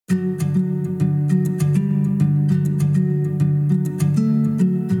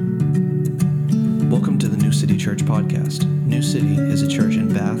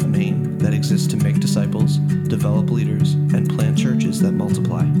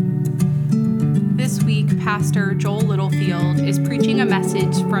pastor, Joel Littlefield, is preaching a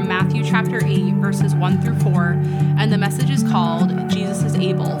message from Matthew chapter 8, verses 1 through 4, and the message is called, Jesus is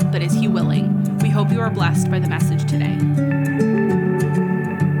able, but is he willing? We hope you are blessed by the message today.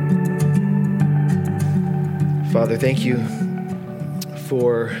 Father, thank you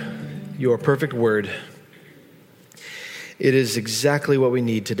for your perfect word. It is exactly what we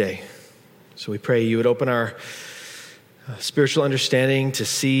need today. So we pray you would open our spiritual understanding to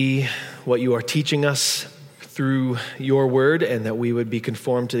see what you are teaching us through your word, and that we would be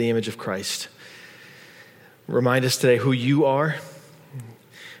conformed to the image of Christ. Remind us today who you are.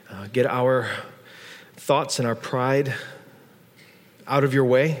 Get our thoughts and our pride out of the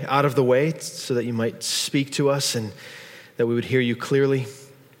way, so that you might speak to us and that we would hear you clearly.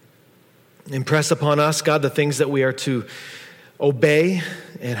 Impress upon us, God, the things that we are to obey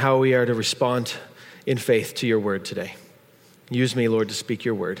and how we are to respond in faith to your word today. Use me, Lord, to speak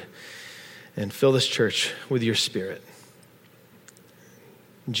your word, and fill this church with your spirit.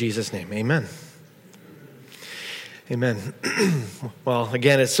 In Jesus' name, amen. Amen. Well,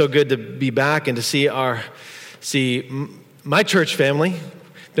 again, it's so good to be back and to see my church family.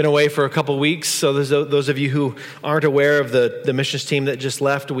 Been away for a couple weeks, so those of you who aren't aware of the missions team that just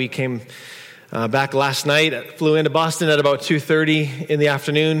left, we came back last night, flew into Boston at about 2:30 in the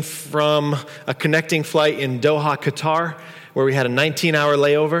afternoon from a connecting flight in Doha, Qatar, where we had a 19-hour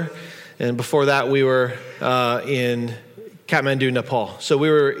layover. And before that, we were in Kathmandu, Nepal. So we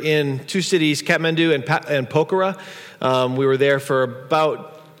were in two cities, Kathmandu and Pokhara. We were there for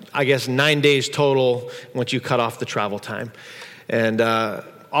about, 9 days total once you cut off the travel time. And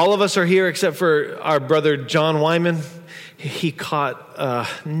all of us are here except for our brother John Wyman. He caught a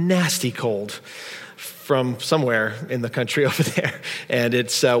nasty cold from somewhere in the country over there. And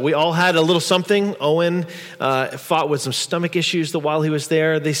we all had a little something. Owen fought with some stomach issues while he was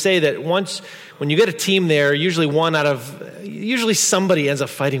there. They say that when you get a team there, usually somebody ends up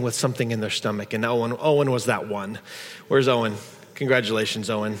fighting with something in their stomach. And Owen was that one. Where's Owen? Congratulations,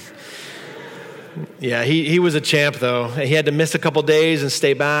 Owen. Yeah, he was a champ, though. He had to miss a couple days and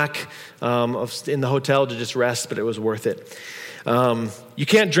stay back in the hotel to just rest, but it was worth it. You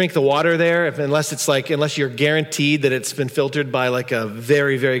can't drink the water there unless you're guaranteed that it's been filtered by a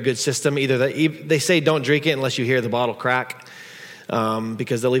very, very good system. They say don't drink it unless you hear the bottle crack,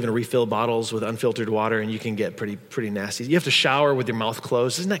 because they'll even refill bottles with unfiltered water, and you can get pretty nasty. You have to shower with your mouth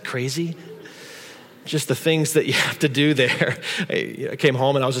closed. Isn't that crazy? Just the things that you have to do there. I came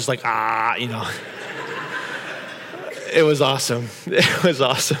home and I was just like, It was awesome. It was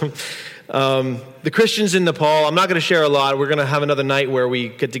awesome. The Christians in Nepal, I'm not going to share a lot. We're going to have another night where we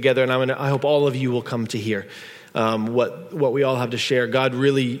get together, and I hope all of you will come to hear what we all have to share. God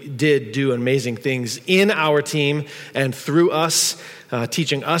really did do amazing things in our team and through us,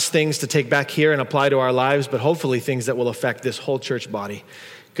 teaching us things to take back here and apply to our lives, but hopefully things that will affect this whole church body,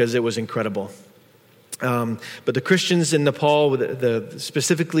 because it was incredible. But the Christians in Nepal,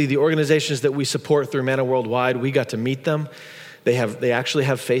 specifically the organizations that we support through Manna Worldwide, we got to meet them. They actually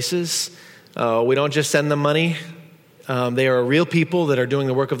have faces. We don't just send them money. They are real people that are doing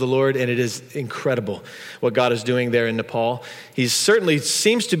the work of the Lord, and it is incredible what God is doing there in Nepal. He certainly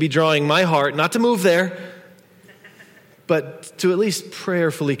seems to be drawing my heart, not to move there, but to at least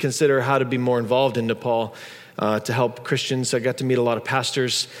prayerfully consider how to be more involved in Nepal to help Christians. I got to meet a lot of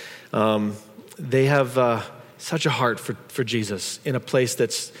pastors. They have such a heart for Jesus in a place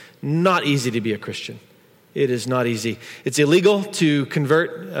that's not easy to be a Christian. It is not easy. It's illegal to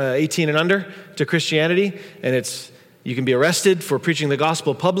convert 18 and under to Christianity, and you can be arrested for preaching the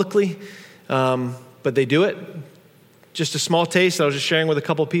gospel publicly, but they do it. Just a small taste I was just sharing with a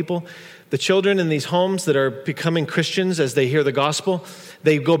couple people. The children in these homes that are becoming Christians as they hear the gospel,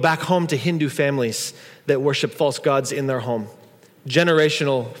 they go back home to Hindu families that worship false gods in their home,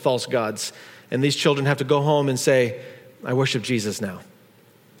 generational false gods. And these children have to go home and say, I worship Jesus now.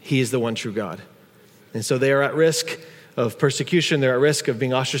 He is the one true God. And so they are at risk of persecution. They're at risk of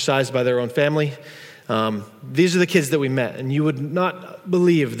being ostracized by their own family. These are the kids that we met, and you would not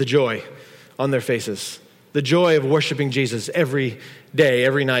believe the joy on their faces, the joy of worshiping Jesus every day,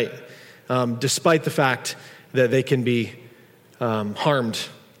 every night, despite the fact that they can be harmed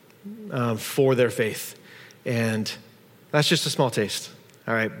for their faith. And that's just a small taste.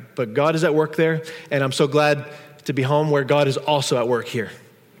 All right, but God is at work there, and I'm so glad to be home where God is also at work here.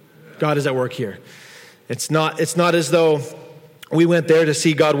 God is at work here. It's not as though we went there to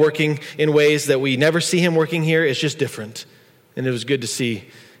see God working in ways that we never see him working here. It's just different, and it was good to see.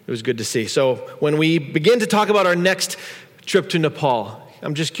 It was good to see. So when we begin to talk about our next trip to Nepal,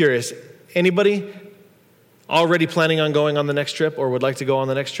 I'm just curious, anybody already planning on going on the next trip or would like to go on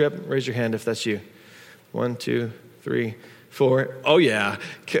the next trip? Raise your hand if that's you. 1, 2, 3, 4. Oh, yeah.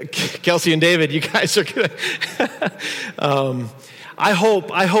 Kelsey and David, you guys are good. I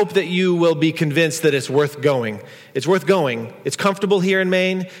hope that you will be convinced that it's worth going. It's worth going. It's comfortable here in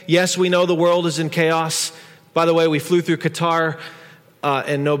Maine. Yes, we know the world is in chaos. By the way, we flew through Qatar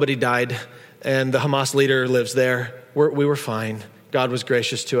and nobody died. And the Hamas leader lives there. We were fine. God was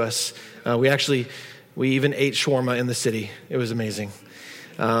gracious to us. We even ate shawarma in the city. It was amazing.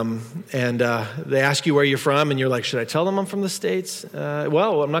 And they ask you where you're from, and you're like, should I tell them I'm from the States?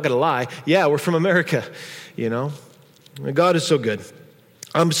 Well, I'm not going to lie. Yeah, we're from America, God is so good.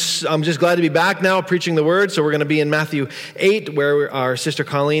 I'm just glad to be back now preaching the word. So we're going to be in Matthew 8, where our sister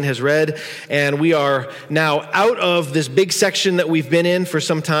Colleen has read. And we are now out of this big section that we've been in for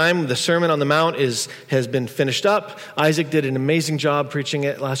some time. The Sermon on the Mount has been finished up. Isaac did an amazing job preaching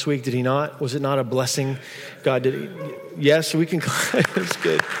it last week, did he not? Was it not a blessing? God did. Yes, we can. It's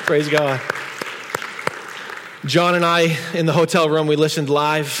good. Praise God. John and I, in the hotel room, we listened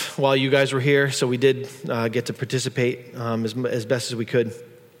live while you guys were here, so we did get to participate as best as we could.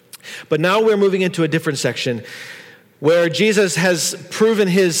 But now we're moving into a different section where Jesus has proven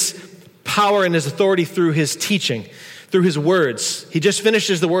his power and his authority through his teaching, through his words. He just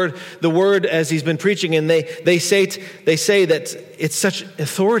finishes the word as he's been preaching, and they say that it's such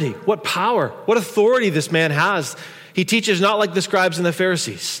authority. What power, what authority this man has. He teaches not like the scribes and the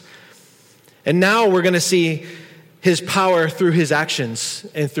Pharisees. And now we're going to see his power through his actions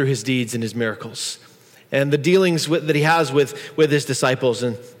and through his deeds and his miracles and the dealings that he has with his disciples.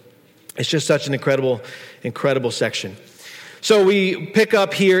 And it's just such an incredible section. So we pick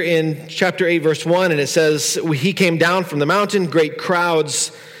up here in chapter 8, verse 1, and it says, he came down from the mountain, great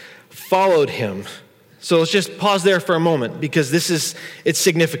crowds followed him. So let's just pause there for a moment because it's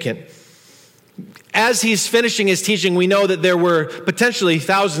significant. As he's finishing his teaching, we know that there were potentially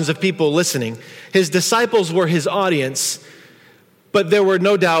thousands of people listening. His disciples were his audience, but there were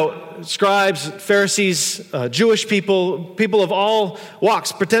no doubt scribes, Pharisees, Jewish people of all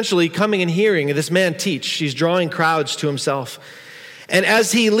walks potentially coming and hearing this man teach. He's drawing crowds to himself. And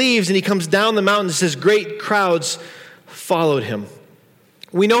as he leaves and he comes down the mountain, it says great crowds followed him.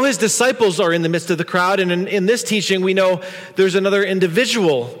 We know his disciples are in the midst of the crowd, and in this teaching, we know there's another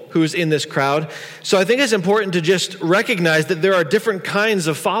individual who's in this crowd. So I think it's important to just recognize that there are different kinds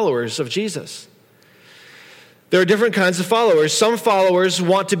of followers of Jesus. There are different kinds of followers. Some followers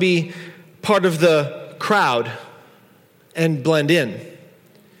want to be part of the crowd and blend in.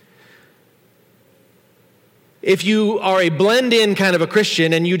 If you are a blend-in kind of a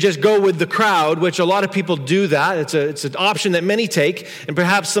Christian and you just go with the crowd, which a lot of people do that, it's an option that many take, and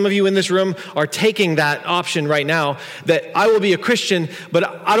perhaps some of you in this room are taking that option right now, that I will be a Christian, but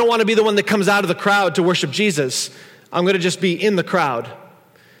I don't want to be the one that comes out of the crowd to worship Jesus. I'm going to just be in the crowd.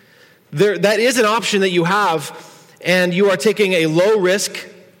 That is an option that you have, and you are taking a low-risk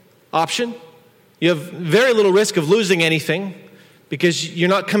option. You have very little risk of losing anything because you're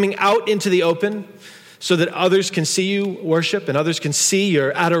not coming out into the open so that others can see you worship and others can see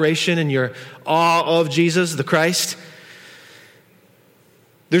your adoration and your awe of Jesus, the Christ.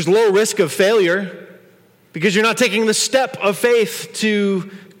 There's low risk of failure because you're not taking the step of faith to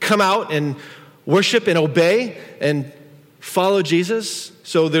come out and worship and obey and follow Jesus.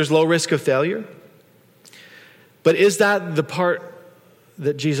 So there's low risk of failure. But is that the part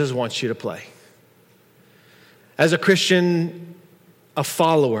that Jesus wants you to play? As a Christian, a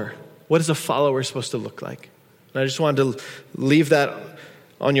follower, what is a follower supposed to look like? And I just wanted to leave that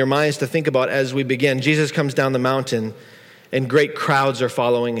on your minds to think about as we begin. Jesus comes down the mountain and great crowds are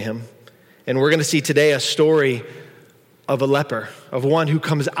following him. And we're going to see today a story of a leper, of one who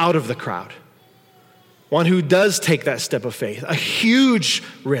comes out of the crowd, one who does take that step of faith, a huge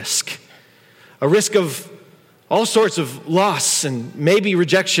risk, a risk of all sorts of loss and maybe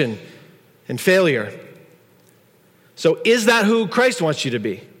rejection and failure. So is that who Christ wants you to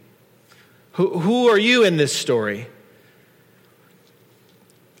be? Who are you in this story?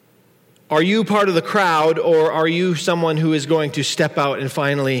 Are you part of the crowd, or are you someone who is going to step out and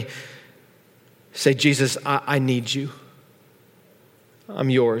finally say, Jesus, I need you. I'm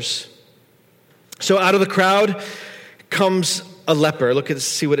yours. So out of the crowd comes a leper.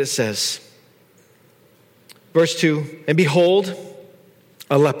 See what it says. Verse 2, and behold,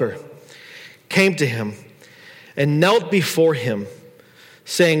 a leper came to him and knelt before him,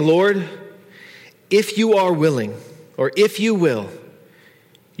 saying, Lord, if you are willing, or if you will,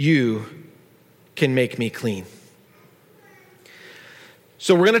 you can make me clean.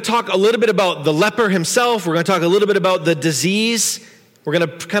 So we're going to talk a little bit about the leper himself. We're going to talk a little bit about the disease. We're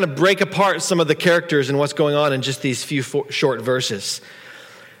going to kind of break apart some of the characters and what's going on in just these few short verses.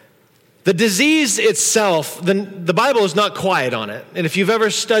 The disease itself, the Bible is not quiet on it. And if you've ever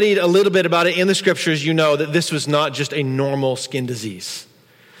studied a little bit about it in the scriptures, you know that this was not just a normal skin disease.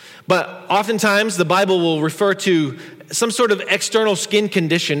 But oftentimes the Bible will refer to some sort of external skin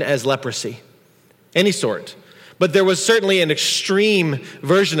condition as leprosy, any sort. But there was certainly an extreme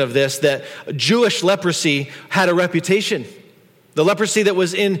version of this, that Jewish leprosy had a reputation. The leprosy that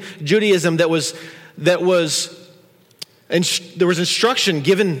was in Judaism, there was instruction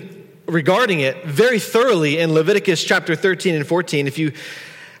given regarding it very thoroughly in Leviticus chapter 13 and 14. If you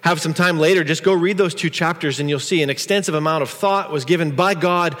have some time later, just go read those 2 chapters and you'll see an extensive amount of thought was given by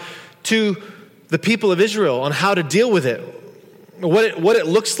God to the people of Israel on how to deal with it, what it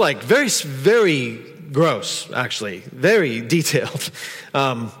looks like. Very, very gross, actually, very detailed,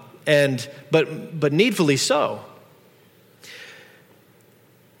 but needfully so.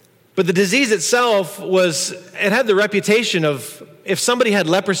 But the disease itself had the reputation of, if somebody had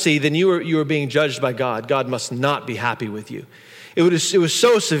leprosy, then you were being judged by God. God must not be happy with you. It was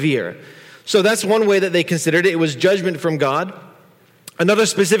so severe. So that's one way that they considered it. It was judgment from God. Another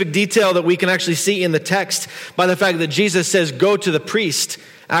specific detail that we can actually see in the text by the fact that Jesus says, go to the priest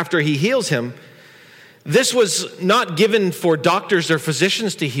after he heals him. This was not given for doctors or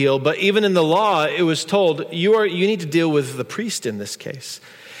physicians to heal, but even in the law, it was told, you need to deal with the priest in this case.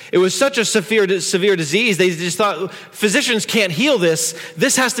 It was such a severe disease, they just thought, physicians can't heal this.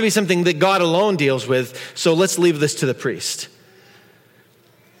 This has to be something that God alone deals with, so let's leave this to the priest.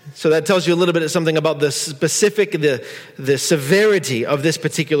 So that tells you a little bit of something about the specific, the severity of this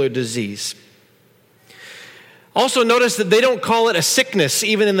particular disease. Also notice that they don't call it a sickness,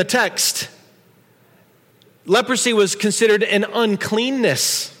 even in the text. Leprosy was considered an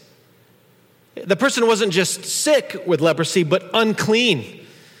uncleanness. The person wasn't just sick with leprosy, but unclean.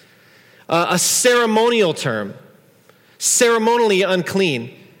 A ceremonial term, ceremonially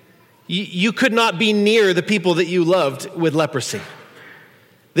unclean. You could not be near the people that you loved with leprosy.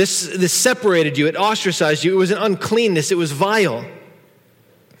 This separated you, it ostracized you, it was an uncleanness, it was vile.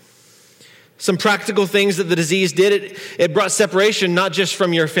 Some practical things that the disease did, it brought separation not just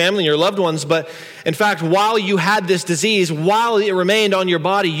from your family, your loved ones, but in fact, while you had this disease, while it remained on your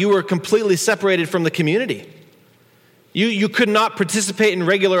body, you were completely separated from the community. You could not participate in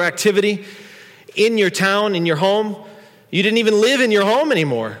regular activity in your town, in your home. You didn't even live in your home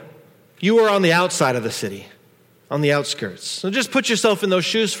anymore. You were on the outside of the city, on the outskirts. So just put yourself in those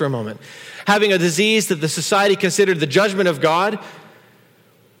shoes for a moment. Having a disease that the society considered the judgment of God,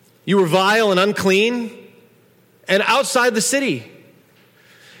 you were vile and unclean, and outside the city.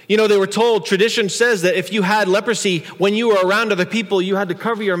 You know, they were told, tradition says that if you had leprosy, when you were around other people, you had to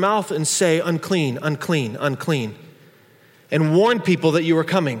cover your mouth and say, unclean, unclean, unclean, and warn people that you were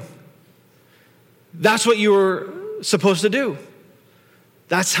coming. That's what you were supposed to do.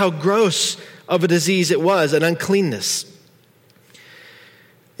 That's how gross of a disease it was, an uncleanness.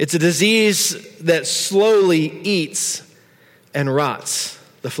 It's a disease that slowly eats and rots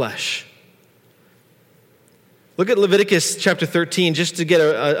the flesh. Look at Leviticus chapter 13 just to get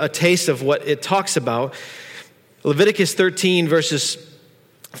a taste of what it talks about. Leviticus 13 verses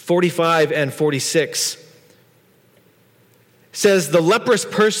 45 and 46 says, the leprous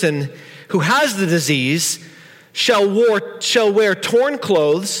person who has the disease shall wear torn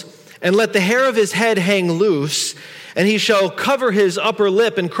clothes and let the hair of his head hang loose, and he shall cover his upper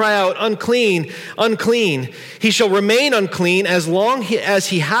lip and cry out, unclean, unclean. He shall remain unclean as long as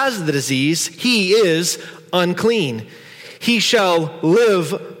he has the disease. He is unclean. He shall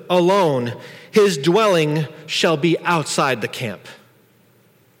live alone. His dwelling shall be outside the camp.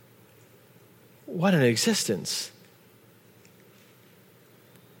 What an existence.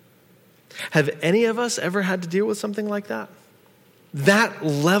 Have any of us ever had to deal with something like that? That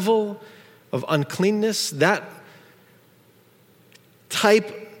level of uncleanness, that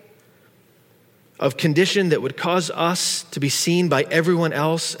type of condition that would cause us to be seen by everyone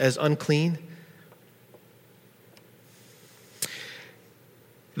else as unclean?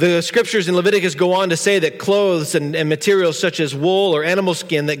 The scriptures in Leviticus go on to say that clothes and materials such as wool or animal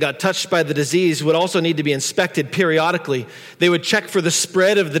skin that got touched by the disease would also need to be inspected periodically. They would check for the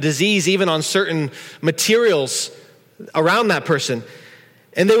spread of the disease even on certain materials around that person.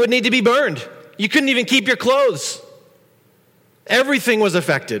 And they would need to be burned. You couldn't even keep your clothes. Everything was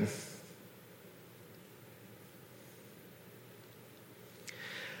affected.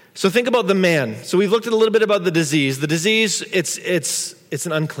 So think about the man. So we've looked at a little bit about the disease. The disease, it's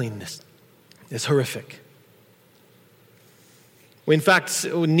an uncleanness. It's horrific. In fact,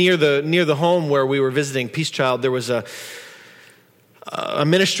 near the home where we were visiting Peace Child, there was a a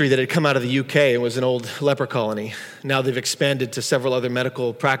ministry that had come out of the UK. It was an old leper colony. Now they've expanded to several other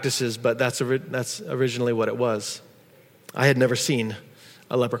medical practices, but that's originally what it was. I had never seen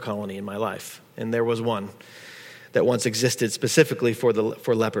a leper colony in my life, and there was one that once existed specifically for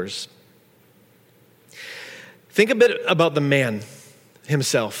lepers. Think a bit about the man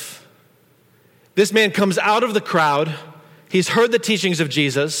himself. This man comes out of the crowd. He's heard the teachings of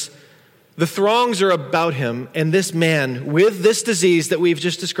Jesus. The throngs are about him, and this man, with this disease that we've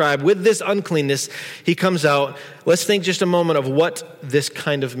just described, with this uncleanness, he comes out. Let's think just a moment of what this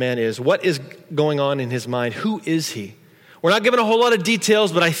kind of man is. What is going on in his mind? Who is he? We're not given a whole lot of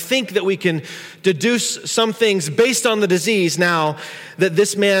details, but I think that we can deduce some things based on the disease now that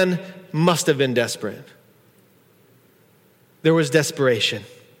this man must have been desperate. There was desperation.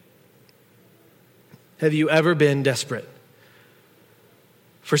 Have you ever been desperate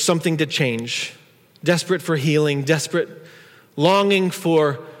for something to change? Desperate for healing, desperate, longing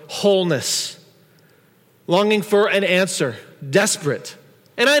for wholeness, longing for an answer, desperate.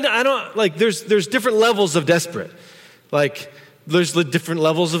 And I don't, like, there's different levels of desperate. Like, there's different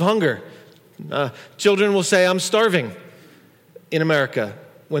levels of hunger. Children will say, I'm starving in America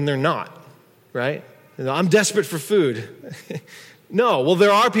when they're not, right? I'm desperate for food. No, well,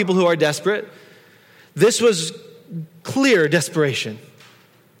 there are people who are desperate. This was clear desperation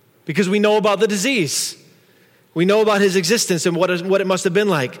because we know about the disease. We know about his existence and what it must have been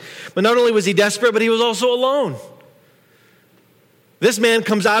like. But not only was he desperate, but he was also alone. This man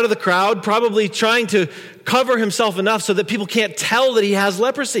comes out of the crowd, probably trying to cover himself enough so that people can't tell that he has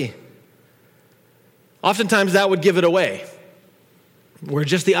leprosy. Oftentimes that would give it away, where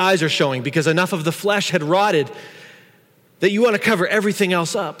just the eyes are showing because enough of the flesh had rotted that you want to cover everything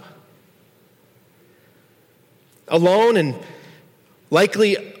else up. Alone and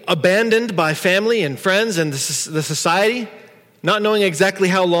likely abandoned by family and friends and the society, not knowing exactly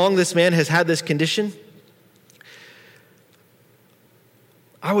how long this man has had this condition.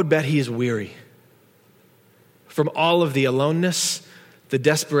 I would bet he is weary from all of the aloneness, the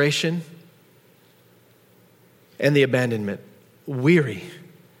desperation, and the abandonment. Weary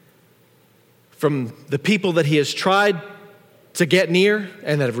from the people that he has tried to get near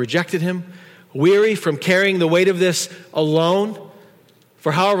and that have rejected him. Weary from carrying the weight of this alone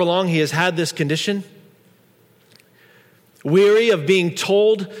for however long he has had this condition. Weary of being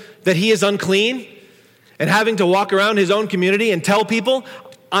told that he is unclean and having to walk around his own community and tell people,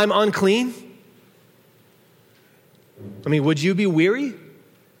 I'm unclean. I mean, would you be weary?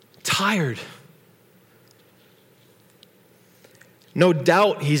 Tired. No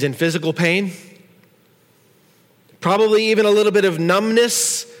doubt he's in physical pain. Probably even a little bit of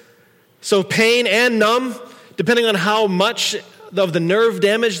numbness. So pain and numb, depending on how much of the nerve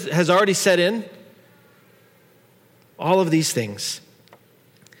damage has already set in. All of these things.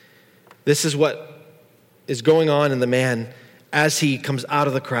 This is what is going on in the man as he comes out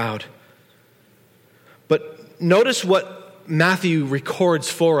of the crowd. But notice what Matthew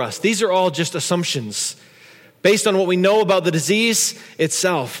records for us. These are all just assumptions based on what we know about the disease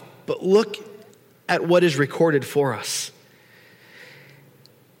itself. But look at what is recorded for us.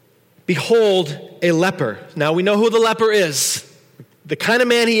 Behold, a leper. Now we know who the leper is, the kind of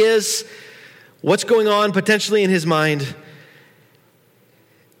man he is, what's going on potentially in his mind.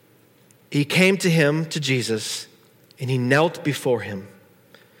 He came to him, to Jesus, and he knelt before him.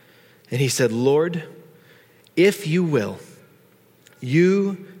 And he said, Lord, if you will,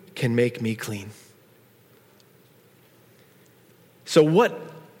 you can make me clean. So what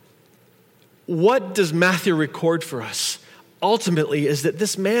does Matthew record for us? Ultimately is that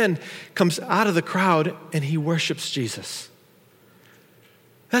this man comes out of the crowd and he worships Jesus.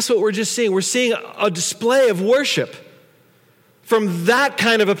 That's what we're just seeing. We're seeing a display of worship from that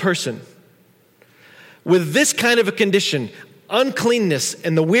kind of a person with this kind of a condition, uncleanness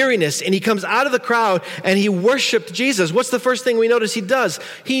and the weariness, and he comes out of the crowd and he worshiped Jesus. What's the first thing we notice he does?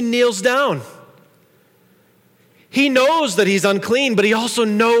 He kneels down. He knows that he's unclean, but he also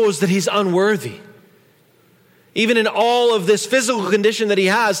knows that he's unworthy. Even in all of this physical condition that he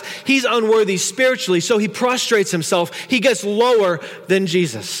has, he's unworthy spiritually, so he prostrates himself. He gets lower than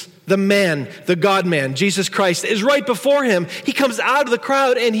Jesus. The man, the God-man, Jesus Christ, is right before him. He comes out of the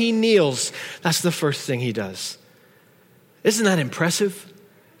crowd and he kneels. That's the first thing he does. Isn't that impressive?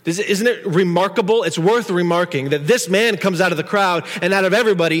 Isn't it remarkable? It's worth remarking that this man comes out of the crowd and out of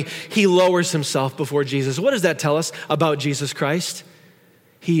everybody, he lowers himself before Jesus. What does that tell us about Jesus Christ?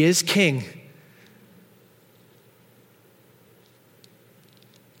 He is King.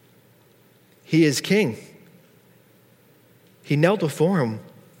 He is King. He knelt before him.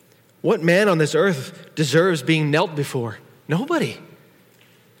 What man on this earth deserves being knelt before? Nobody.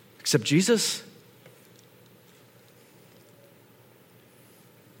 except Jesus.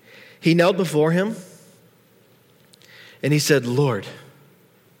 He knelt before him and he said, Lord.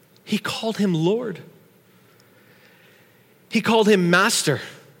 He called him Lord. He called him Master.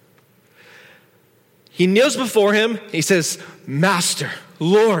 He kneels before him. He says, Master,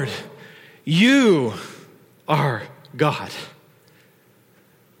 Lord, you are God.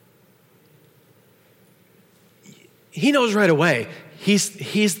 He knows right away he's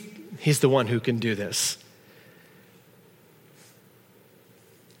the one who can do this.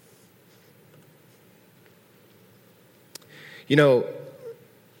 You know,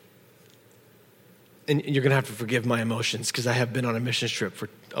 and you're going to have to forgive my emotions because I have been on a mission trip for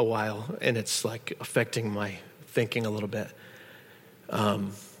a while and it's like affecting my thinking a little bit.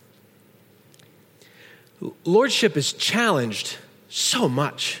 Lordship is challenged so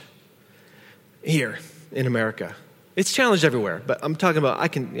much here in America. It's challenged everywhere, but I'm talking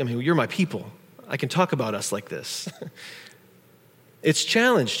about, you're my people. I can talk about us like this. It's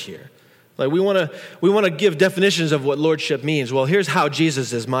challenged here. Like we want to give definitions of what lordship means. Well, here's how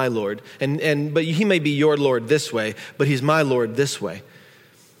Jesus is my Lord. But he may be your Lord this way, but he's my Lord this way.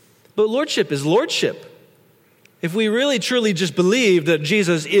 But lordship is lordship. If we really truly just believe that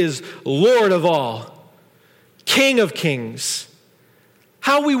Jesus is Lord of all, King of kings,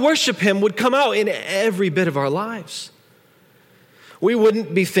 how we worship him would come out in every bit of our lives. We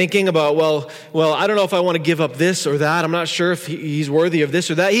wouldn't be thinking about, well, I don't know if I want to give up this or that. I'm not sure if he's worthy of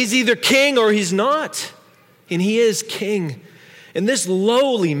this or that. He's either king or he's not. And he is king. And this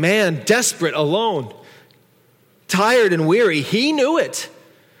lowly man, desperate, alone, tired and weary, he knew it.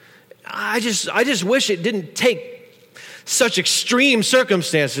 I just wish it didn't take such extreme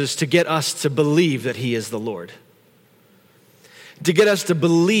circumstances to get us to believe that he is the Lord. To get us to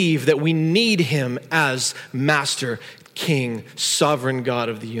believe that we need him as master, King, sovereign God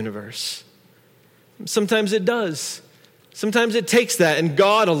of the universe. Sometimes it does. Sometimes it takes that, and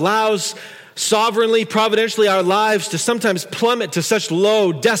God allows sovereignly, providentially our lives to sometimes plummet to such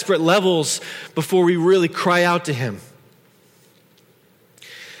low, desperate levels before we really cry out to him.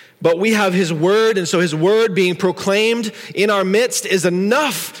 But we have his word, and so his word being proclaimed in our midst is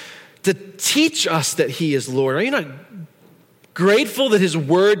enough to teach us that he is Lord. Are you not grateful that his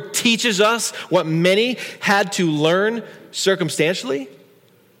word teaches us what many had to learn circumstantially?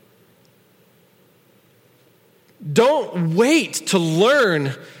 Don't wait to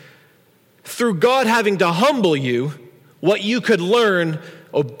learn through God having to humble you what you could learn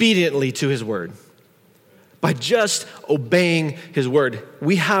obediently to his word. By just obeying his word.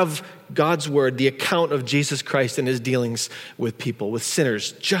 We have God's word, the account of Jesus Christ and his dealings with people, with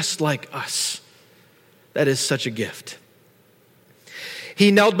sinners just like us. That is such a gift. He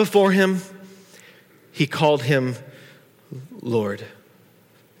knelt before him. He called him Lord.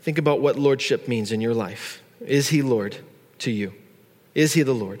 Think about what lordship means in your life. Is he Lord to you? Is he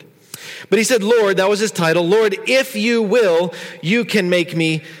the Lord? But he said, Lord, that was his title. Lord, if you will, you can make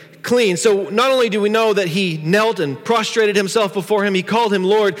me clean. So not only do we know that he knelt and prostrated himself before him, he called him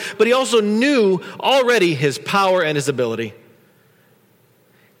Lord, but he also knew already his power and his ability.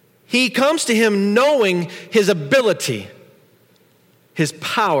 He comes to him knowing his ability, his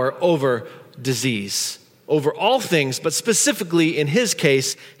power over disease, over all things, but specifically in his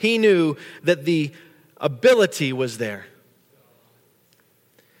case, he knew that the ability was there.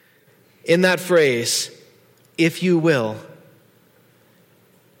 In that phrase, if you will,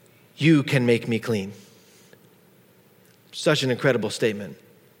 you can make me clean. Such an incredible statement.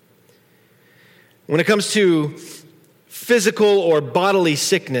 When it comes to physical or bodily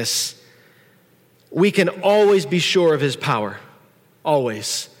sickness, we can always be sure of his power.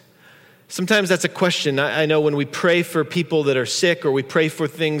 Always. Sometimes that's a question. I know when we pray for people that are sick or we pray for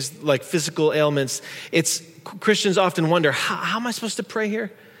things like physical ailments, Christians often wonder, how am I supposed to pray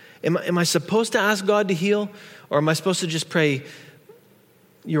here? Am I supposed to ask God to heal? Or am I supposed to just pray,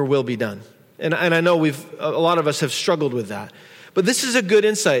 your will be done? And I know a lot of us have struggled with that. But this is a good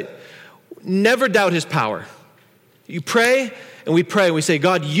insight. Never doubt his power. You pray and we say,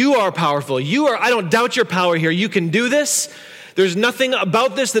 God, you are powerful. I don't doubt your power here. You can do this. There's nothing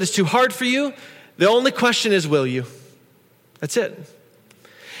about this that is too hard for you. The only question is, will you? That's it.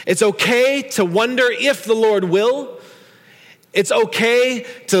 It's okay to wonder if the Lord will. It's okay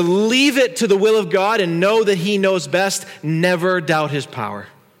to leave it to the will of God and know that he knows best. Never doubt his power.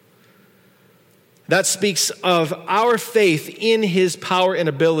 That speaks of our faith in his power and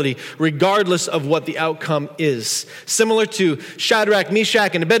ability, regardless of what the outcome is. Similar to Shadrach,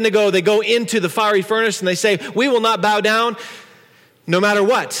 Meshach, and Abednego, they go into the fiery furnace and they say, we will not bow down no matter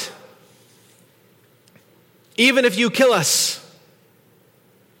what. Even if you kill us,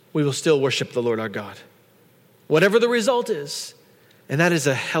 we will still worship the Lord our God, whatever the result is. And that is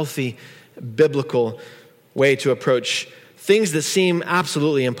a healthy, biblical way to approach things that seem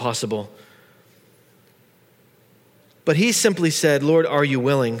absolutely impossible. But he simply said, Lord, are you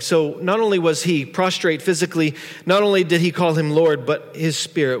willing? So not only was he prostrate physically, not only did he call him Lord, but his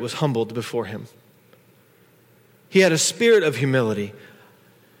spirit was humbled before him. He had a spirit of humility.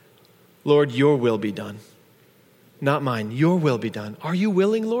 Lord, your will be done. Not mine, your will be done. Are you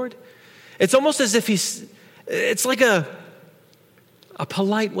willing, Lord? It's almost as if it's like a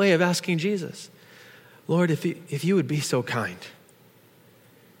polite way of asking Jesus, Lord, if you would be so kind.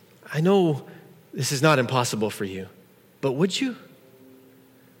 I know this is not impossible for you, but would you?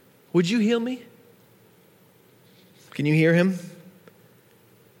 Would you heal me? Can you hear him?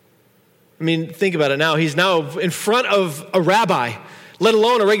 I mean, think about it now. He's now in front of a rabbi, let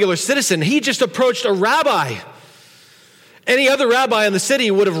alone a regular citizen. He just approached a rabbi. Any other rabbi in the city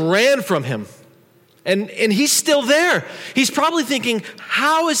would have ran from him. And he's still there. He's probably thinking,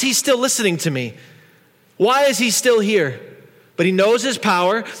 how is he still listening to me? Why is he still here? But he knows his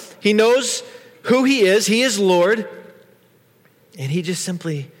power. He knows who he is. He is Lord. And he just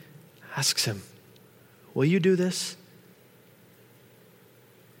simply asks him, will you do this?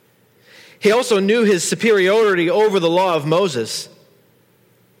 He also knew his superiority over the law of Moses.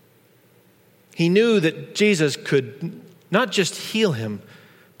 He knew that Jesus could not just heal him,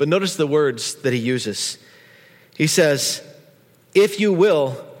 but notice the words that he uses. He says, if you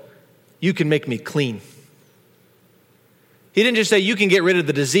will, you can make me clean. He didn't just say you can get rid of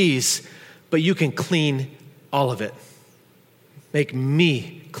the disease, but you can clean all of it. Make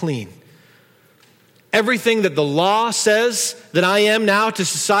me clean. Everything that the law says that I am now to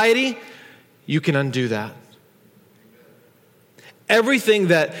society, you can undo that. Everything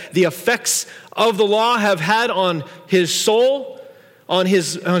that the effects of the law have had on his soul, on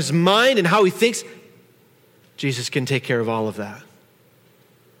his mind and how he thinks, Jesus can take care of all of that.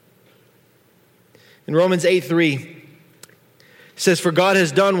 In Romans 8:3, it says, for God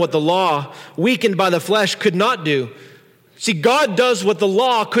has done what the law, weakened by the flesh, could not do. See, God does what the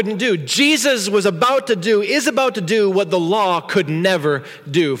law couldn't do. Jesus is about to do what the law could never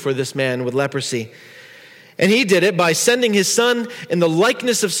do for this man with leprosy. And he did it by sending his son in the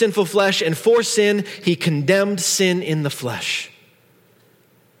likeness of sinful flesh, and for sin, he condemned sin in the flesh.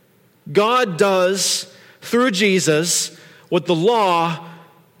 God does, through Jesus, what the law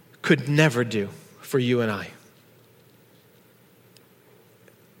could never do for you and I.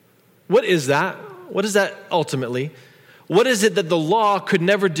 What is that? What is that ultimately? What is it that the law could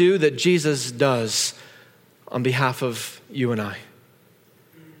never do that Jesus does on behalf of you and I?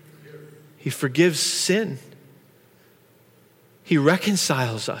 He forgives sin. He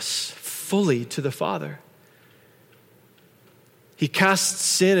reconciles us fully to the Father. He casts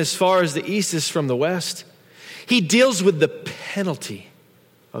sin as far as the east is from the west. He deals with the penalty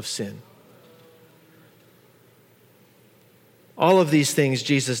of sin. All of these things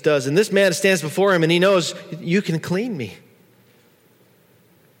Jesus does. And this man stands before him and he knows, you can clean me.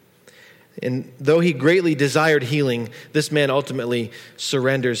 And though he greatly desired healing, this man ultimately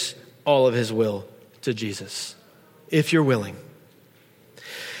surrenders all of his will to Jesus. If you're willing.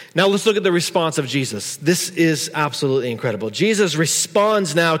 Now let's look at the response of Jesus. This is absolutely incredible. Jesus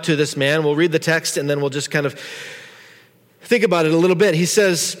responds now to this man. We'll read the text and then we'll just kind of think about it a little bit. He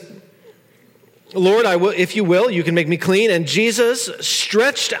says, Lord, I will, if you will, you can make me clean. And Jesus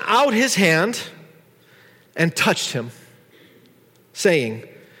stretched out his hand and touched him, saying,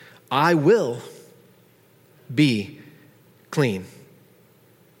 I will be clean.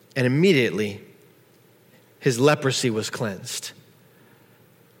 And immediately his leprosy was cleansed.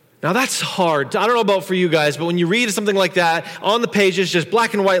 Now that's hard. I don't know about for you guys, but when you read something like that on the pages, just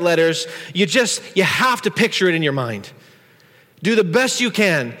black and white letters, you have to picture it in your mind. Do the best you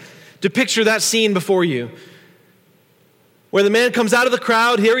can to picture that scene before you. Where the man comes out of the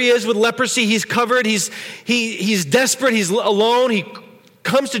crowd, here he is with leprosy, he's covered, he's desperate, he's alone, he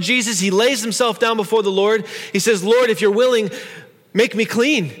comes to Jesus, he lays himself down before the Lord. He says, Lord, if you're willing, make me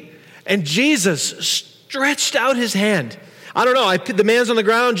clean. And Jesus stretched out his hand. I don't know, the man's on the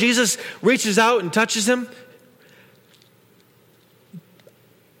ground, Jesus reaches out and touches him.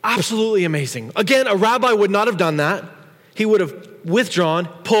 Absolutely amazing. Again, a rabbi would not have done that. He would have withdrawn,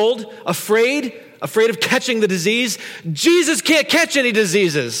 pulled, afraid of catching the disease. Jesus can't catch any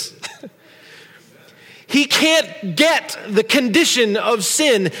diseases. He can't get the condition of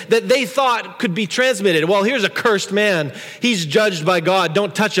sin that they thought could be transmitted. Well, here's a cursed man. He's judged by God.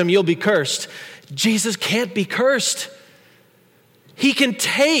 Don't touch him, you'll be cursed. Jesus can't be cursed. He can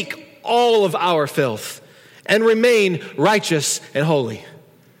take all of our filth and remain righteous and holy.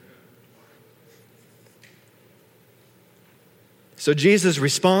 So Jesus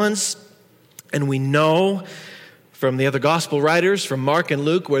responds, and we know from the other gospel writers, from Mark and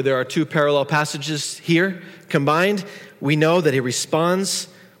Luke, where there are two parallel passages here combined, we know that he responds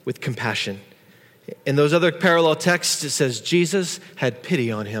with compassion. In those other parallel texts, it says Jesus had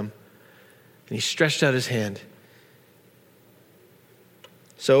pity on him, and he stretched out his hand.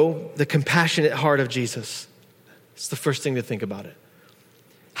 So the compassionate heart of Jesus, it's the first thing to think about it.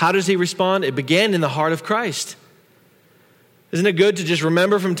 How does he respond? It began in the heart of Christ. Isn't it good to just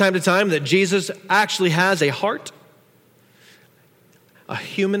remember from time to time that Jesus actually has a heart? A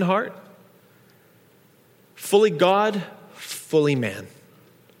human heart, fully God, fully man.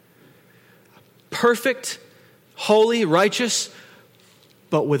 Perfect, holy, righteous,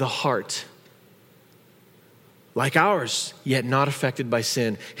 but with a heart like ours, yet not affected by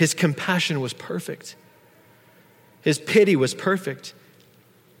sin. His compassion was perfect. His pity was perfect.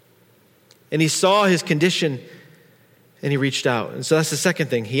 And he saw his condition and he reached out. And so that's the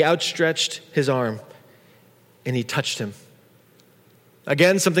second thing. He outstretched his arm and he touched him.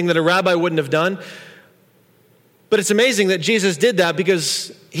 Again, something that a rabbi wouldn't have done. But it's amazing that Jesus did that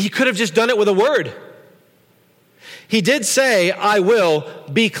because he could have just done it with a word. He did say, I will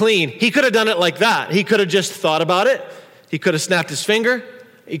be clean. He could have done it like that. He could have just thought about it. He could have snapped his finger.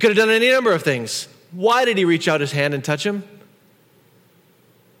 He could have done any number of things. Why did he reach out his hand and touch him?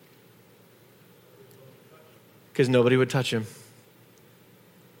 Because nobody would touch him.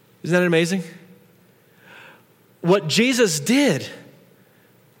 Isn't that amazing? What Jesus did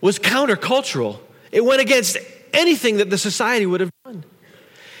was countercultural. It went against anything that the society would have done.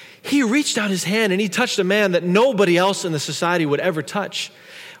 He reached out his hand and he touched a man that nobody else in the society would ever touch.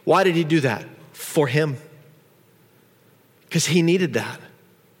 Why did he do that? For him. Because he needed that.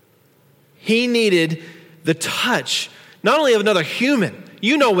 He needed the touch, not only of another human.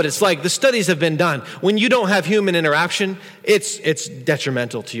 You know what it's like. The studies have been done. When you don't have human interaction, it's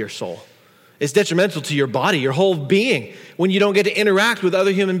detrimental to your soul. It's detrimental to your body, your whole being, when you don't get to interact with other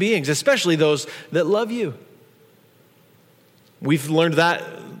human beings, especially those that love you. We've learned that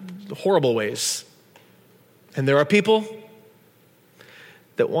horrible ways. And there are people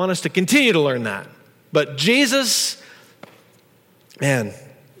that want us to continue to learn that. But Jesus, man,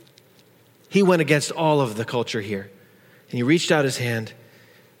 he went against all of the culture here. And he reached out his hand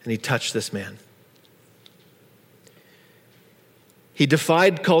and he touched this man. He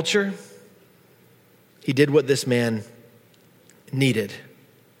defied culture. He did what this man needed.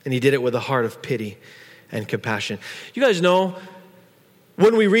 And he did it with a heart of pity and compassion. You guys know,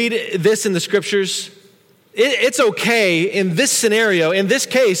 when we read this in the scriptures, it's okay in this scenario, in this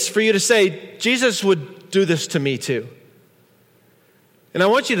case, for you to say, Jesus would do this to me too. And I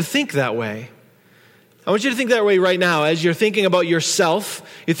want you to think that way. I want you to think that way right now as you're thinking about yourself.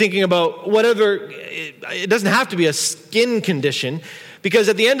 You're thinking about whatever, it doesn't have to be a skin condition, because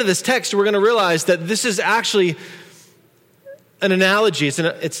at the end of this text, we're going to realize that this is actually an analogy. It's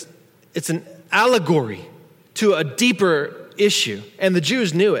an allegory to a deeper issue. And the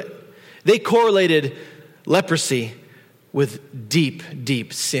Jews knew it. They correlated leprosy with deep,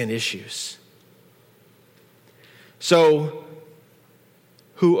 deep sin issues. So,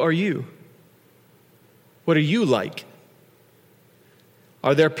 who are you? What are you like?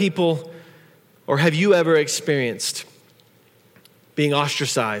 Are there people, or have you ever experienced being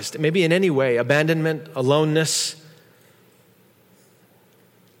ostracized, maybe in any way, abandonment, aloneness?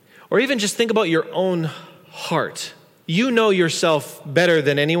 Or even just think about your own heart. You know yourself better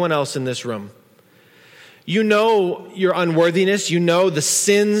than anyone else in this room. You know your unworthiness. You know the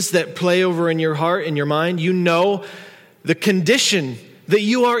sins that play over in your heart, in your mind. You know the condition that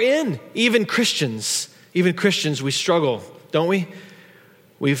you are in. Even Christians, we struggle, don't we?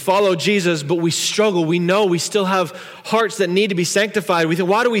 We follow Jesus, but we struggle. We know we still have hearts that need to be sanctified. We think,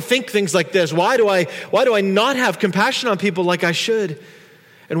 why do we think things like this? Why do I not have compassion on people like I should?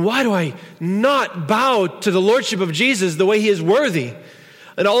 And why do I not bow to the lordship of Jesus the way he is worthy?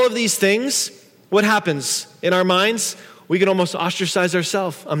 And all of these things, what happens in our minds? We can almost ostracize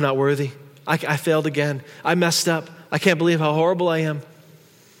ourselves. I'm not worthy. I failed again. I messed up. I can't believe how horrible I am.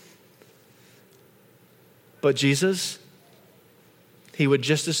 But Jesus, he would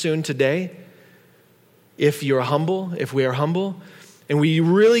just as soon today, if we are humble, and we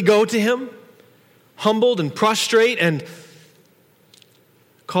really go to him, humbled and prostrate and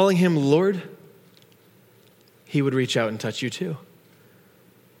calling him Lord, he would reach out and touch you too.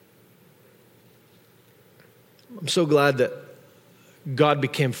 I'm so glad that God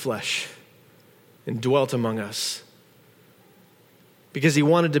became flesh and dwelt among us because he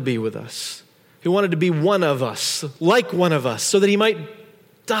wanted to be with us. He wanted to be one of us, like one of us, so that he might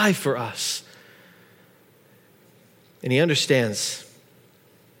die for us. And he understands.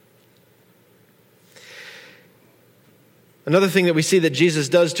 Another thing that we see that Jesus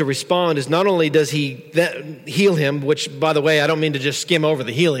does to respond is not only does he heal him, which, by the way, I don't mean to just skim over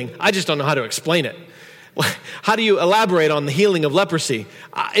the healing. I just don't know how to explain it. How do you elaborate on the healing of leprosy?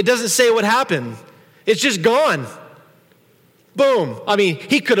 It doesn't say what happened. It's just gone. Boom. I mean,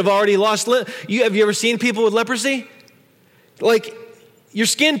 he could have already lost. Have you ever seen people with leprosy? Like, your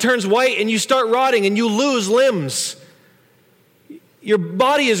skin turns white and you start rotting and you lose limbs. Your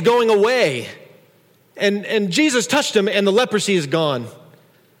body is going away. And Jesus touched him and the leprosy is gone.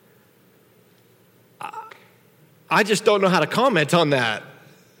 I just don't know how to comment on that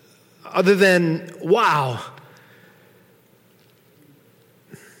other than, wow.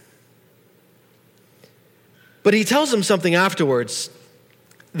 But he tells him something afterwards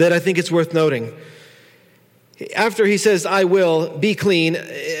that I think it's worth noting. After he says, I will be clean,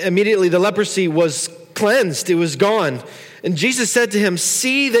 immediately the leprosy was cleansed. It was gone. And Jesus said to him,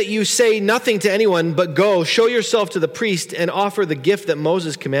 see that you say nothing to anyone, but go, show yourself to the priest and offer the gift that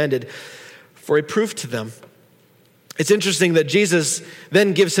Moses commanded for a proof to them. It's interesting that Jesus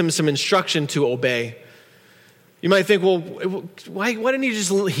then gives him some instruction to obey. You might think, well, why didn't he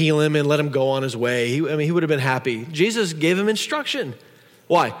just heal him and let him go on his way? He would have been happy. Jesus gave him instruction.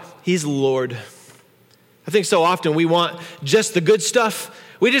 Why? He's Lord. I think so often we want just the good stuff.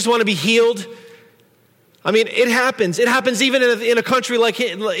 We just want to be healed. I mean, it happens. It happens even in a country like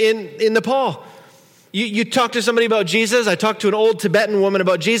in Nepal. You talk to somebody about Jesus. I talked to an old Tibetan woman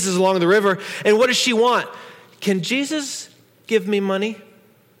about Jesus along the river. And what does she want? Can Jesus give me money?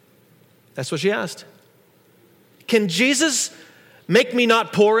 That's what she asked. Can Jesus make me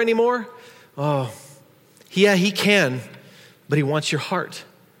not poor anymore? Oh, yeah, he can, but he wants your heart.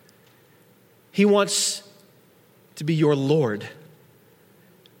 He wants to be your Lord,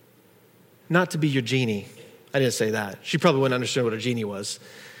 not to be your genie. I didn't say that. She probably wouldn't understand what a genie was.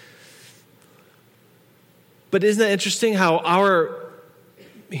 But isn't that interesting how our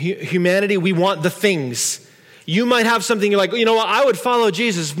humanity, we want the things. You might have something you're like, you know what, I would follow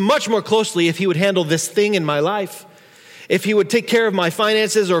Jesus much more closely if he would handle this thing in my life. If he would take care of my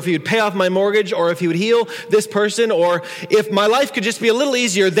finances, or if he would pay off my mortgage, or if he would heal this person, or if my life could just be a little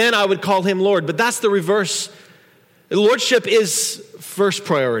easier, then I would call him Lord. But that's the reverse. Lordship is first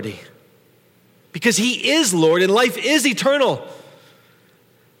priority. Because he is Lord and life is eternal.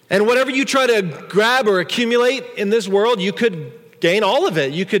 And whatever you try to grab or accumulate in this world, you could gain all of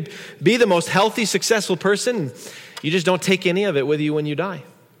it. You could be the most healthy, successful person. You just don't take any of it with you when you die.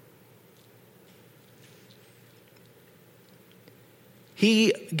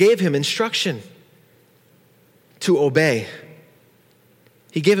 He gave him instruction to obey.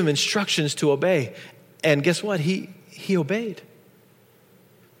 He gave him instructions to obey. And guess what? He obeyed.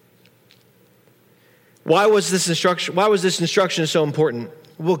 Why was this instruction so important?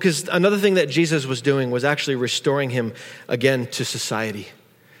 Well, because another thing that Jesus was doing was actually restoring him again to society.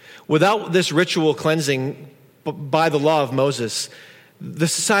 Without this ritual cleansing by the law of Moses, the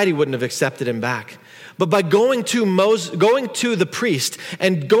society wouldn't have accepted him back. But by going to the priest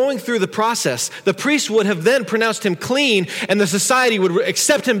and going through the process, the priest would have then pronounced him clean and the society would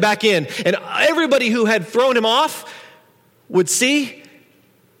accept him back in. And everybody who had thrown him off would see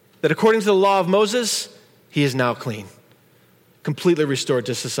that according to the law of Moses, he is now clean, completely restored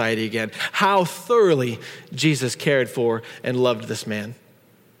to society again. How thoroughly Jesus cared for and loved this man.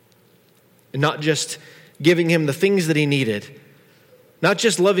 And not just giving him the things that he needed, not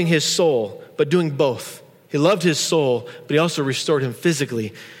just loving his soul, but doing both. He loved his soul, but he also restored him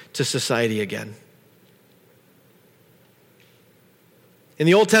physically to society again. In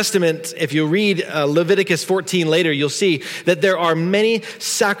the Old Testament, if you read Leviticus 14 later, you'll see that there are many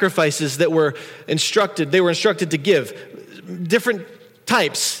sacrifices that were instructed to give. Different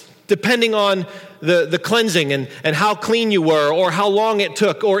types, depending on the cleansing and how clean you were, or how long it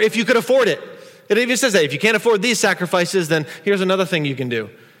took, or if you could afford it. It even says that if you can't afford these sacrifices, then here's another thing you can do.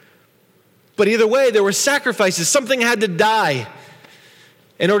 But either way, there were sacrifices. Something had to die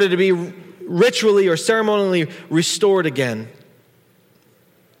in order to be ritually or ceremonially restored again.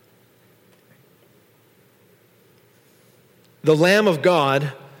 The Lamb of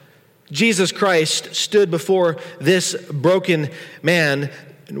God, Jesus Christ, stood before this broken man.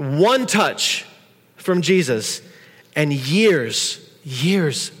 One touch from Jesus, and years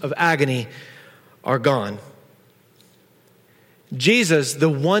of agony are gone. Jesus, the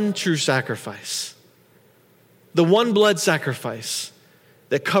one true sacrifice, the one blood sacrifice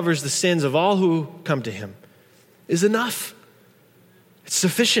that covers the sins of all who come to him, is enough. It's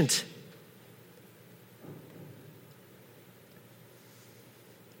sufficient.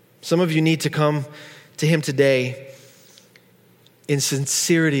 Some of you need to come to him today in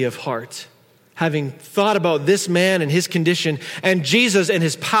sincerity of heart, having thought about this man and his condition and Jesus and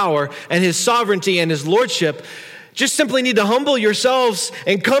his power and his sovereignty and his lordship, just simply need to humble yourselves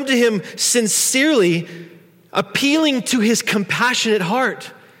and come to him sincerely, appealing to his compassionate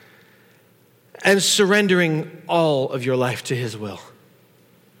heart and surrendering all of your life to his will.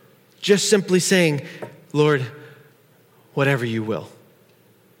 Just simply saying, Lord, whatever you will.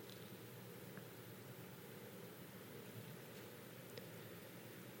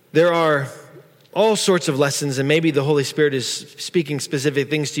 There are all sorts of lessons, and maybe the Holy Spirit is speaking specific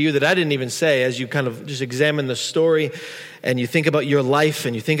things to you that I didn't even say as you kind of just examine the story and you think about your life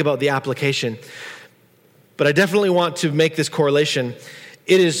and you think about the application. But I definitely want to make this correlation.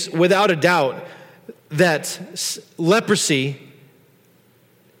 It is without a doubt that leprosy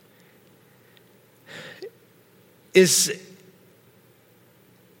it's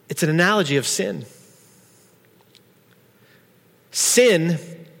an analogy of sin. Sin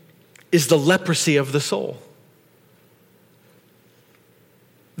is the leprosy of the soul.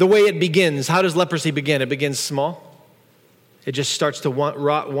 The way it begins, how does leprosy begin? It begins small. It just starts to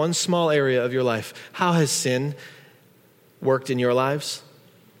rot one small area of your life. How has sin worked in your lives?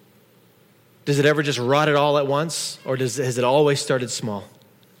 Does it ever just rot it all at once? Or has it always started small?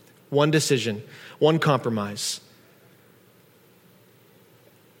 One decision, one compromise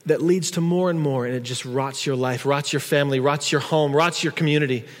that leads to more and more, and it just rots your life, rots your family, rots your home, rots your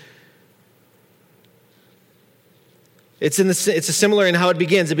community. It's similar in how it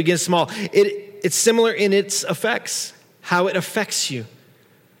begins. It begins small. It's similar in its effects, how it affects you.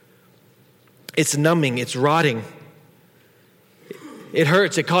 It's numbing. It's rotting. It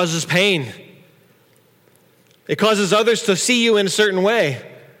hurts. It causes pain. It causes others to see you in a certain way.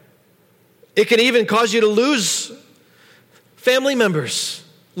 It can even cause you to lose family members,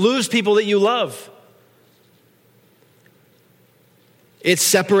 lose people that you love. It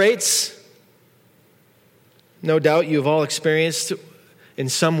separates. No doubt you've all experienced in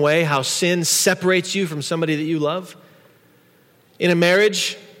some way how sin separates you from somebody that you love. In a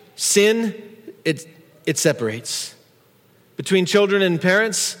marriage, sin, it separates. Between children and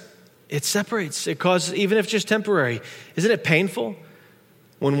parents, it separates. It causes, even if just temporary. Isn't it painful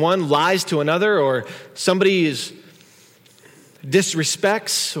when one lies to another or somebody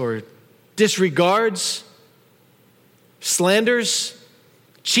disrespects or disregards, slanders,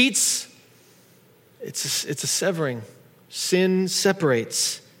 cheats? It's a severing. Sin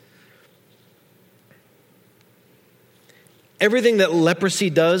separates. Everything that leprosy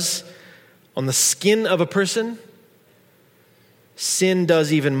does on the skin of a person, sin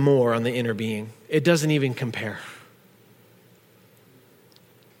does even more on the inner being. It doesn't even compare.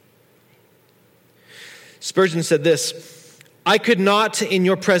 Spurgeon said this, "I could not in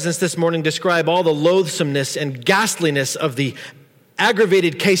your presence this morning describe all the loathsomeness and ghastliness of the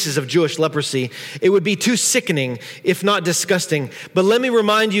aggravated cases of Jewish leprosy. It would be too sickening, if not disgusting. But let me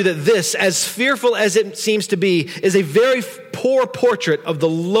remind you that this, as fearful as it seems to be, is a very poor portrait of the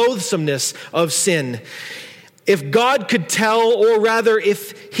loathsomeness of sin. If God could tell, or rather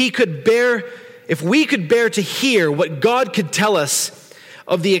if we could bear to hear what God could tell us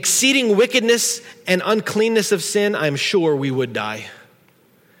of the exceeding wickedness and uncleanness of sin, I am sure we would die."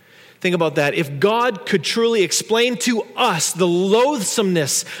 Think about that. If God could truly explain to us the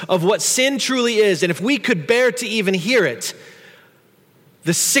loathsomeness of what sin truly is, and if we could bear to even hear it,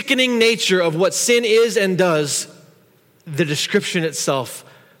 the sickening nature of what sin is and does, the description itself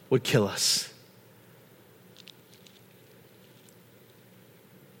would kill us.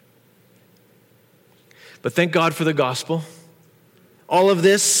 But thank God for the gospel. All of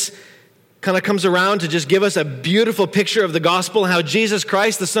this kind of comes around to just give us a beautiful picture of the gospel, how Jesus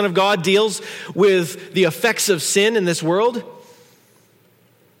Christ, the Son of God, deals with the effects of sin in this world.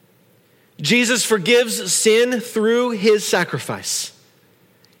 Jesus forgives sin through his sacrifice.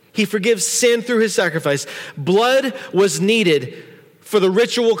 He forgives sin through his sacrifice. Blood was needed for the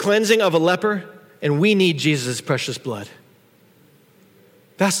ritual cleansing of a leper, and we need Jesus' precious blood.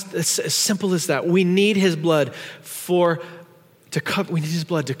 That's as simple as that. We need his blood we need his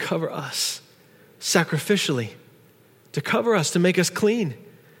blood to cover us sacrificially, to cover us, to make us clean.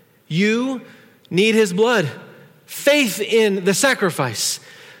 You need his blood. Faith in the sacrifice.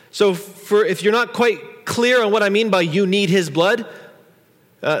 So if you're not quite clear on what I mean by you need his blood,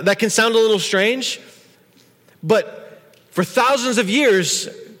 that can sound a little strange, but for thousands of years,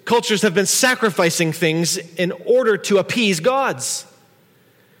 cultures have been sacrificing things in order to appease gods.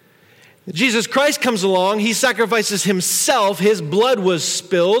 Jesus Christ comes along, he sacrifices himself, his blood was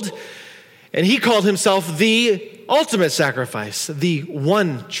spilled, and he called himself the ultimate sacrifice, the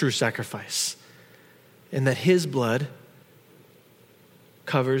one true sacrifice. And that his blood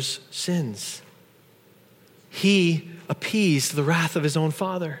covers sins. He appeased the wrath of his own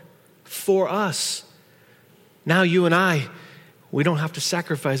Father for us. Now you and I, we don't have to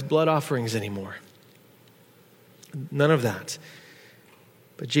sacrifice blood offerings anymore. None of that.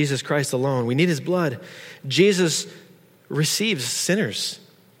 But Jesus Christ alone. We need his blood. Jesus receives sinners.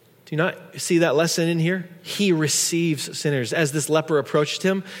 Do you not see that lesson in here? He receives sinners. As this leper approached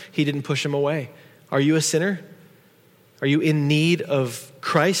him, he didn't push him away. Are you a sinner? Are you in need of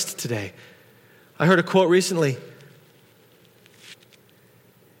Christ today? I heard a quote recently.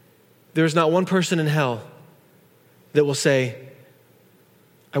 There's not one person in hell that will say,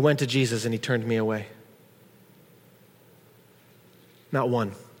 I went to Jesus and he turned me away. Not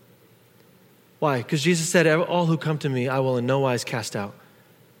one. Why? Because Jesus said, all who come to me, I will in no wise cast out.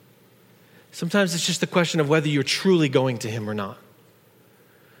 Sometimes it's just a question of whether you're truly going to him or not.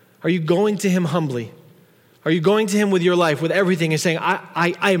 Are you going to him humbly? Are you going to him with your life, with everything, and saying,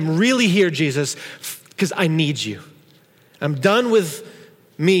 I am really here, Jesus, because I need you. I'm done with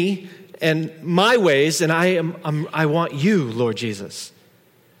me and my ways, and I want you, Lord Jesus.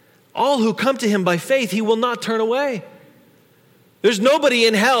 All who come to him by faith, he will not turn away. There's nobody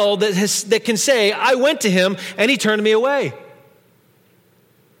in hell that can say, I went to him and he turned me away.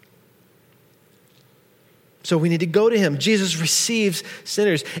 So we need to go to him. Jesus receives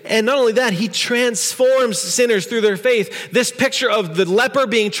sinners. And not only that, he transforms sinners through their faith. This picture of the leper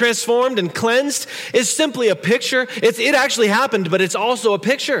being transformed and cleansed is simply a picture. It actually happened, but it's also a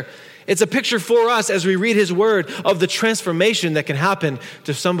picture. It's a picture for us as we read his word of the transformation that can happen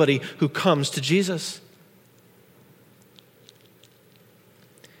to somebody who comes to Jesus.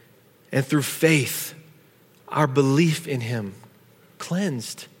 And through faith, our belief in him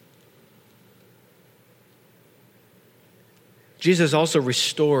cleansed. Jesus also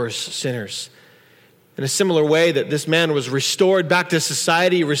restores sinners. In a similar way that this man was restored back to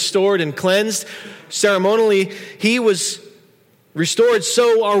society, restored and cleansed, ceremonially he was restored,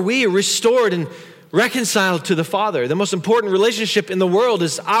 so are we restored and reconciled to the Father. The most important relationship in the world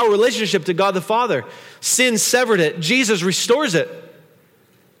is our relationship to God the Father. Sin severed it. Jesus restores it.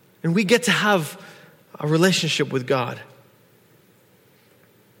 And we get to have a relationship with God.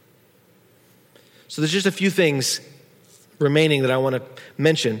 So there's just a few things remaining that I want to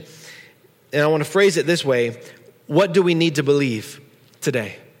mention. And I want to phrase it this way. What do we need to believe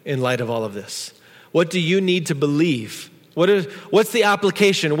today in light of all of this? What do you need to believe? What's the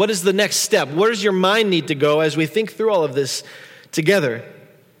application? What is the next step? Where does your mind need to go as we think through all of this together?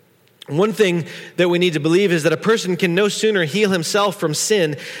 One thing that we need to believe is that a person can no sooner heal himself from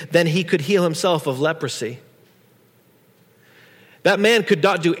sin than he could heal himself of leprosy. That man could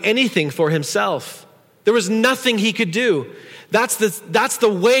not do anything for himself. There was nothing he could do. That's the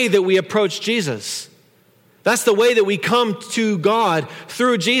way that we approach Jesus. That's the way that we come to God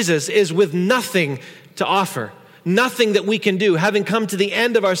through Jesus, is with nothing to offer. Nothing that we can do, having come to the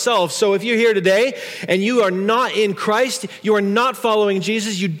end of ourselves. So if you're here today and you are not in Christ, you are not following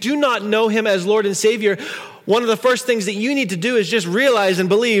Jesus, you do not know him as Lord and Savior, one of the first things that you need to do is just realize and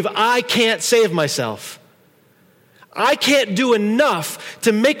believe, I can't save myself. I can't do enough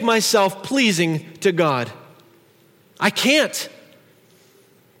to make myself pleasing to God. I can't.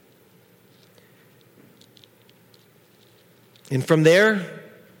 And from there,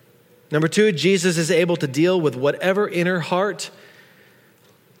 number two, Jesus is able to deal with whatever inner heart,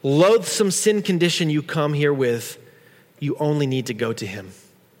 loathsome sin condition you come here with. You only need to go to him.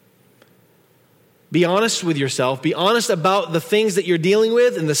 Be honest with yourself. Be honest about the things that you're dealing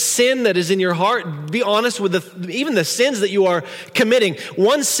with and the sin that is in your heart. Be honest with even the sins that you are committing.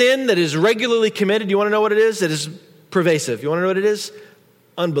 One sin that is regularly committed, you want to know what it is? That is pervasive. You want to know what it is?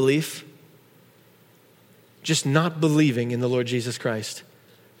 Unbelief. Just not believing in the Lord Jesus Christ.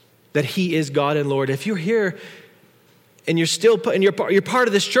 That he is God and Lord. If you're here and you're still, and you're part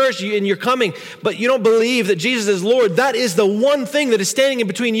of this church and you're coming, but you don't believe that Jesus is Lord, that is the one thing that is standing in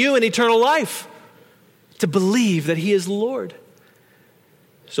between you and eternal life. To believe that he is Lord.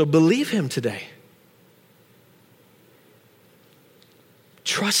 So believe him today.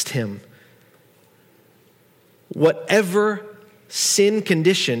 Trust him. Whatever sin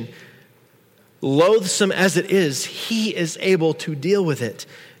condition, loathsome as it is, he is able to deal with it.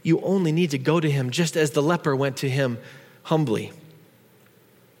 You only need to go to him just as the leper went to him humbly.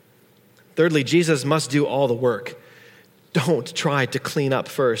 Thirdly, Jesus must do all the work. Don't try to clean up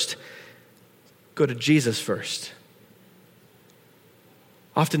first. Go to Jesus first.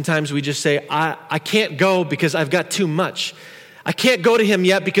 Oftentimes we just say, I can't go because I've got too much. I can't go to him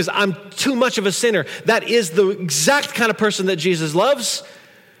yet because I'm too much of a sinner. That is the exact kind of person that Jesus loves.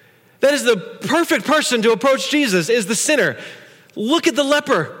 That is the perfect person to approach Jesus, is the sinner. Look at the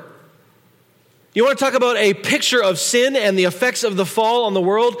leper. You want to talk about a picture of sin and the effects of the fall on the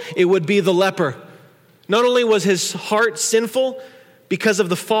world? It would be the leper. Not only was his heart sinful because of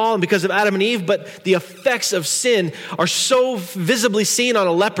the fall and because of Adam and Eve, but the effects of sin are so visibly seen on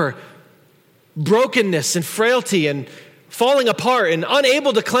a leper. Brokenness and frailty and falling apart and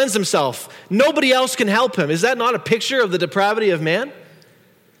unable to cleanse himself. Nobody else can help him. Is that not a picture of the depravity of man?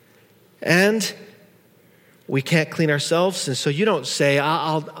 And we can't clean ourselves, and so you don't say,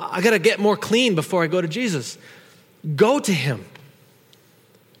 I got to get more clean before I go to Jesus. Go to him.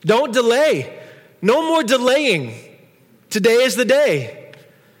 Don't delay. No more delaying. Today is the day.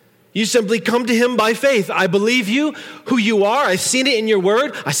 You simply come to him by faith. I believe you, who you are. I've seen it in your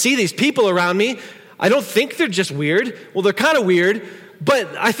word. I see these people around me. I don't think they're just weird. Well, they're kind of weird,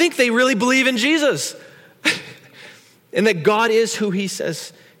 but I think they really believe in Jesus. And that God is who he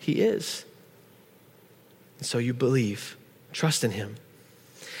says he is. And so you believe, trust in him.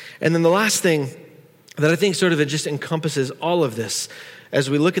 And then the last thing that I think sort of just encompasses all of this as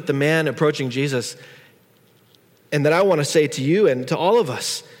we look at the man approaching Jesus, and that I want to say to you and to all of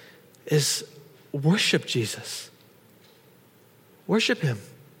us, is worship Jesus. Worship him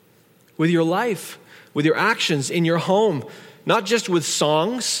with your life, with your actions in your home, not just with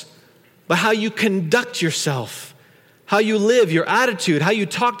songs, but how you conduct yourself, how you live, your attitude, how you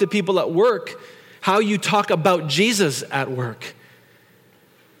talk to people at work, how you talk about Jesus at work,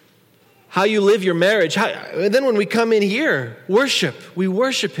 how you live your marriage. And then when we come in here, worship. We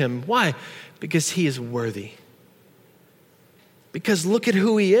worship him. Why? Because he is worthy. Because look at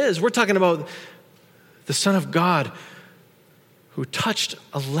who he is. We're talking about the Son of God who touched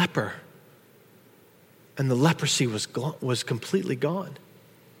a leper, and the leprosy was completely gone.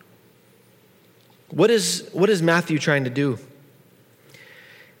 What is Matthew trying to do?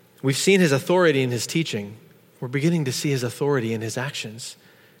 We've seen his authority in his teaching. We're beginning to see his authority in his actions,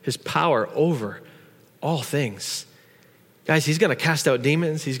 his power over all things. Guys, he's going to cast out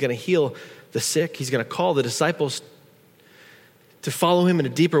demons. He's going to heal the sick. He's going to call the disciples to follow him in a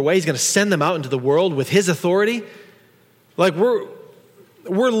deeper way. He's going to send them out into the world with his authority. Like we're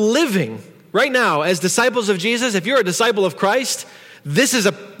living right now as disciples of Jesus. If you're a disciple of Christ, this is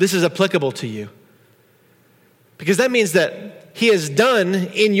applicable to you. Because that means that he has done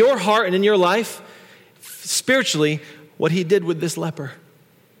in your heart and in your life, spiritually, what he did with this leper.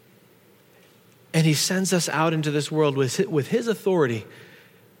 And he sends us out into this world with his authority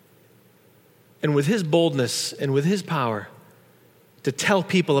and with his boldness and with his power to tell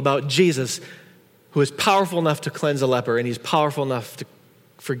people about Jesus, who is powerful enough to cleanse a leper, and he's powerful enough to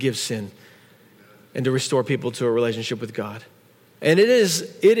forgive sin and to restore people to a relationship with God. And it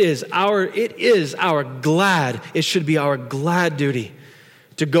should be our glad duty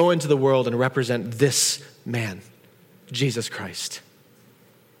to go into the world and represent this man, Jesus Christ.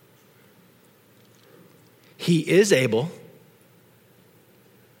 He is able.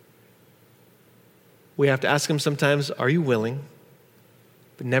 We have to ask him sometimes, are you willing?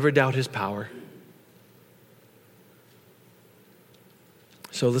 But never doubt his power.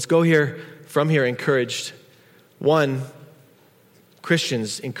 So let's go from here encouraged. One,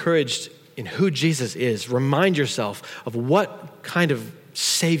 Christians encouraged in who Jesus is. Remind yourself of what kind of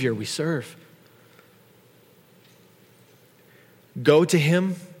Savior we serve. Go to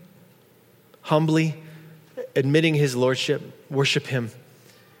him humbly, admitting his lordship. Worship him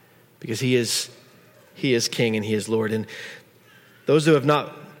because he is King and he is Lord. And those who have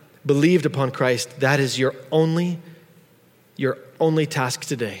not believed upon Christ, that is your only task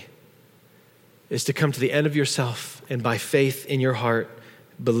today, is to come to the end of yourself and by faith in your heart,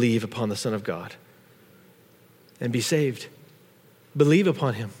 believe upon the Son of God and be saved. Believe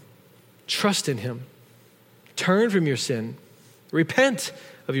upon him. Trust in him. Turn from your sin. Repent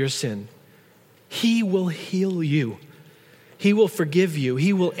of your sin. He will heal you. He will forgive you.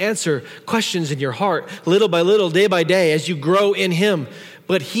 He will answer questions in your heart little by little, day by day, as you grow in him.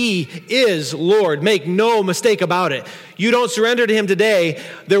 But he is Lord. Make no mistake about it. You don't surrender to him today,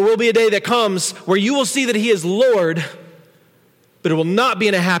 there will be a day that comes where you will see that he is Lord, but it will not be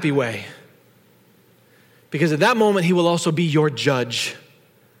in a happy way. Because at that moment, he will also be your judge.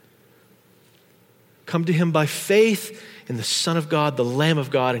 Come to him by faith in the Son of God, the Lamb of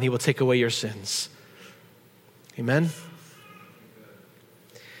God, and he will take away your sins. Amen?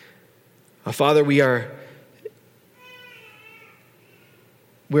 Father, we're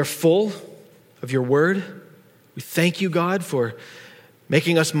full of your word. We thank you, God, for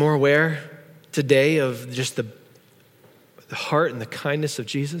making us more aware today of just the heart and the kindness of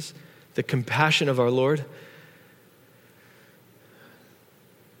Jesus, the compassion of our Lord.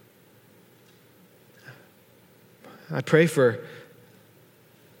 I pray for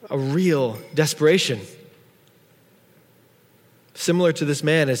a real desperation, similar to this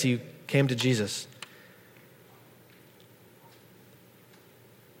man as he came to Jesus.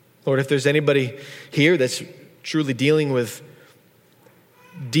 Lord, if there's anybody here that's truly dealing with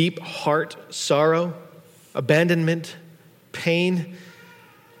deep heart sorrow, abandonment, pain,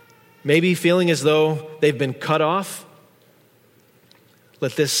 maybe feeling as though they've been cut off,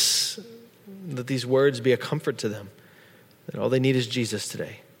 let these words be a comfort to them, that all they need is Jesus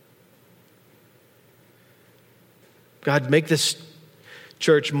today. God, make this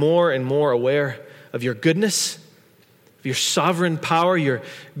church more and more aware of your goodness, of your sovereign power, your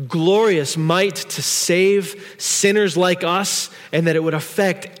glorious might to save sinners like us, and that it would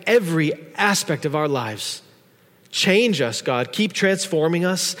affect every aspect of our lives. Change us, God. Keep transforming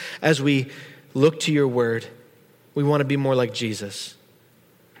us as we look to your word. We want to be more like Jesus.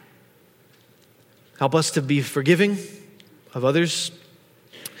 Help us to be forgiving of others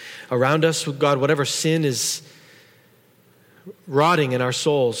around us. God, whatever sin is rotting in our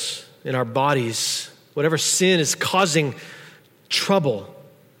souls, in our bodies, whatever sin is causing trouble,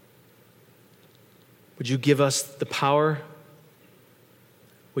 would you give us the power?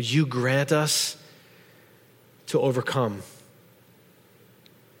 Would you grant us to overcome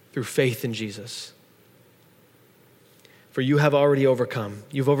through faith in Jesus? For you have already overcome.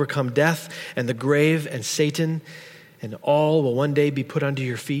 You've overcome death and the grave and Satan, and all will one day be put under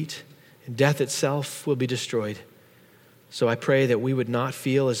your feet, and death itself will be destroyed. So I pray that we would not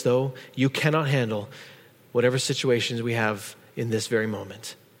feel as though you cannot handle whatever situations we have in this very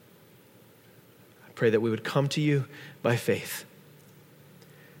moment. I pray that we would come to you by faith.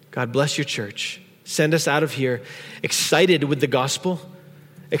 God, bless your church. Send us out of here excited with the gospel,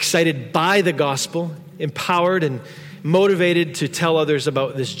 excited by the gospel, empowered and motivated to tell others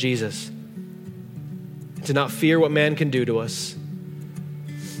about this Jesus, and to not fear what man can do to us.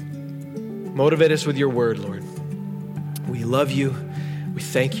 Motivate us with your word, Lord. We love you. We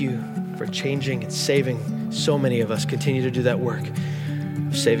thank you for changing and saving so many of us. Continue to do that work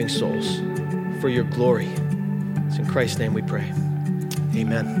of saving souls for your glory. It's in Christ's name we pray.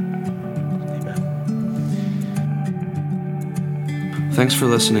 Amen. Thanks for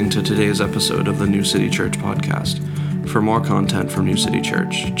listening to today's episode of the New City Church podcast. For more content from New City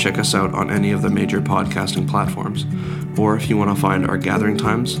Church, check us out on any of the major podcasting platforms. Or if you want to find our gathering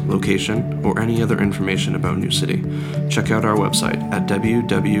times, location, or any other information about New City, check out our website at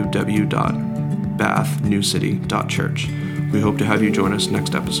www.bathnewcity.church. We hope to have you join us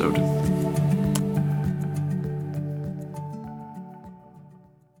next episode.